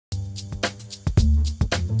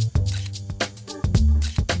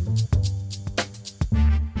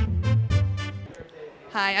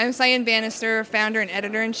Hi, I'm Cyan Banister, founder and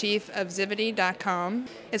editor-in-chief of Zivity.com.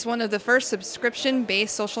 It's one of the first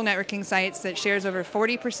subscription-based social networking sites that shares over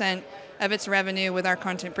 40% of its revenue with our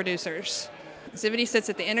content producers. Zivity sits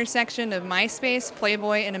at the intersection of MySpace,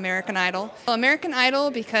 Playboy, and American Idol. Well, American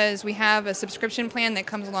Idol because we have a subscription plan that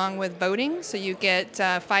comes along with voting, so you get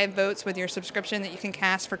 5 votes with your subscription that you can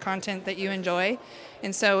cast for content that you enjoy.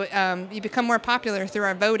 And so you become more popular through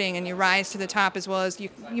our voting and you rise to the top as well as you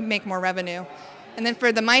make more revenue. And then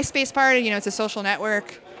for the MySpace part, it's a social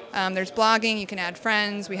network. There's blogging, you can add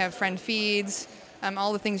friends, we have friend feeds,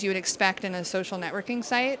 all the things you would expect in a social networking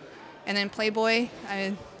site. And then Playboy,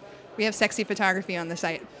 we have sexy photography on the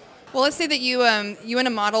site. Well, let's say that you and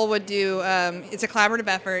a model would do, it's a collaborative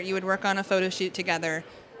effort, you would work on a photo shoot together.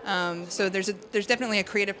 So there's definitely a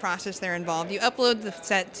creative process there involved. You upload the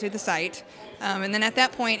set to the site, and then at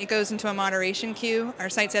that point it goes into a moderation queue. Our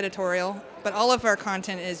site's editorial, but all of our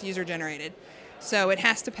content is user-generated. So it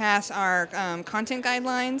has to pass our content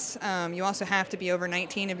guidelines. You also have to be over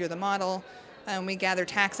 19 if you're the model. We gather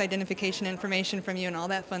tax identification information from you and all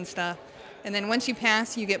that fun stuff. And then once you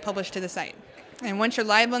pass, you get published to the site. And once you're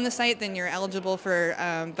live on the site, then you're eligible for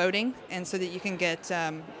voting, and so that you can get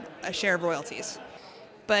a share of royalties.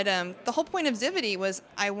 But the whole point of Zivity was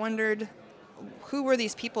I wondered who were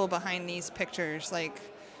these people behind these pictures? Like,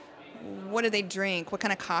 what do they drink? What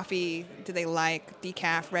kind of coffee do they like?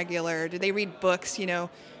 Decaf, regular? Do they read books?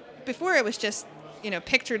 Before it was just,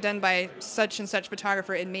 picture done by such and such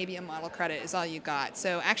photographer and maybe a model credit is all you got.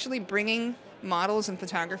 So actually bringing models and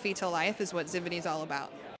photography to life is what Zivity is all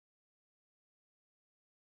about.